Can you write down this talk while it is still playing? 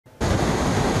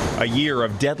A year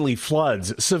of deadly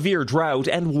floods, severe drought,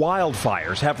 and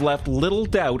wildfires have left little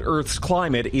doubt Earth's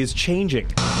climate is changing.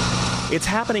 It's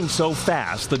happening so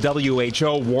fast, the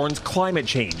WHO warns climate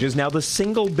change is now the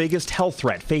single biggest health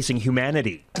threat facing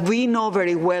humanity. We know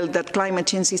very well that climate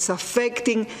change is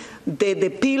affecting the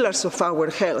pillars of our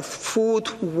health: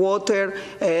 food, water,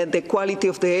 the quality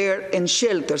of the air, and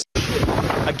shelters.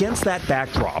 Against that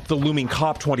backdrop, the looming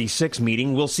COP26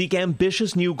 meeting will seek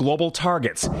ambitious new global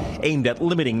targets aimed at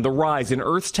limiting the rise in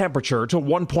Earth's temperature to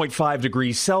 1.5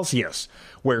 degrees Celsius,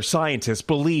 where scientists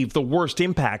believe the worst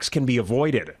impacts can be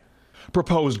avoided.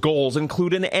 Proposed goals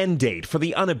include an end date for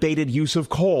the unabated use of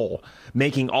coal,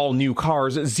 making all new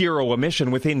cars zero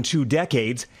emission within 2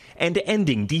 decades, and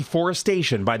ending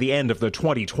deforestation by the end of the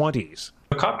 2020s.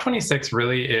 COP26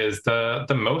 really is the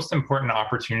most important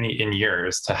opportunity in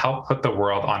years to help put the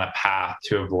world on a path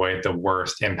to avoid the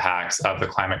worst impacts of the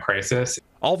climate crisis.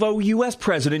 Although U.S.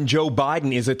 President Joe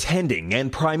Biden is attending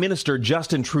and Prime Minister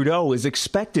Justin Trudeau is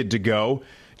expected to go,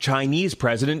 Chinese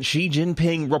President Xi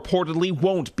Jinping reportedly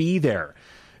won't be there.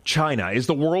 China is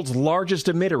the world's largest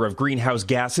emitter of greenhouse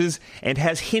gases and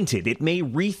has hinted it may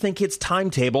rethink its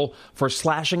timetable for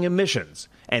slashing emissions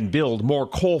and build more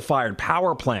coal-fired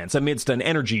power plants amidst an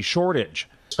energy shortage.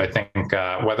 So I think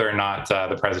whether or not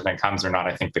the president comes or not,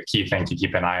 I think the key thing to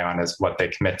keep an eye on is what they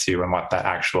commit to and what that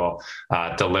actual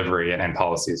delivery and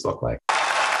policies look like.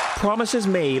 Promises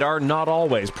made are not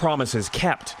always promises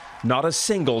kept. Not a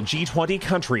single G20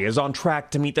 country is on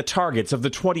track to meet the targets of the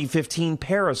 2015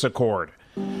 Paris Accord.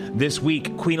 This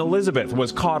week, Queen Elizabeth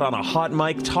was caught on a hot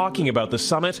mic talking about the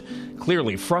summit,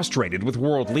 clearly frustrated with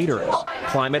world leaders.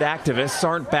 Climate activists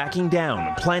aren't backing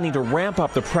down, planning to ramp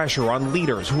up the pressure on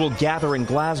leaders who will gather in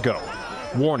Glasgow,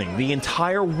 warning the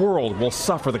entire world will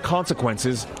suffer the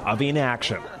consequences of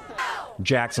inaction.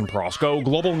 Jackson Proskow,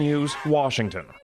 Global News, Washington.